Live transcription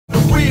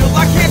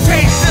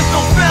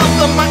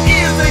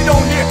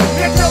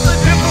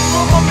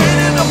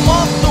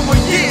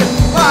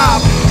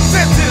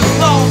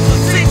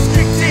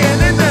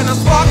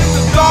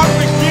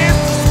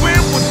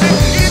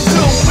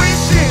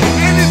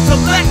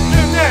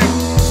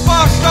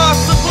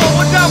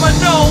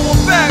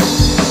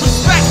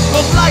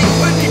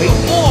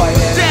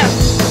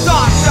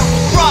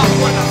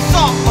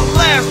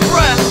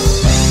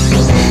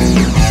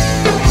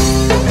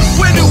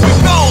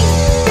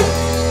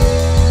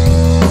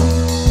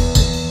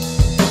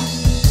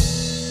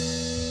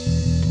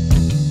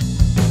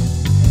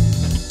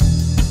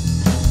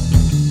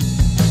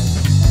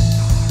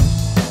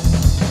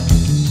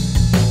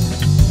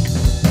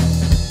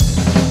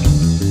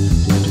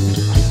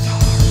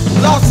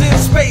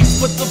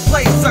but the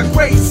place I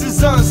grace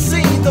is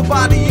unseen. The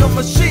body a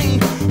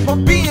machine, my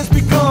being's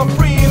become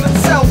freeing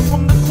itself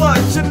from the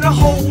clutch and the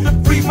hold to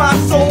free my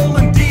soul.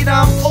 Indeed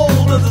I'm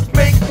old, others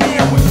make me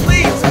and we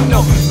plead to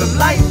know the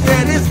light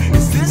that is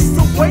this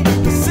the way?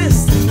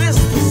 Persist in this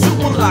pursuit,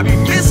 will I be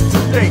missed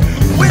today?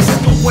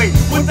 Whisked away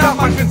without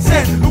my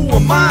consent, who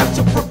am I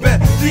to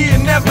prevent the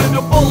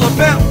inevitable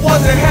event? Was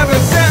it heaven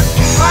sent?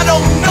 I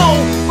don't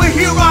know.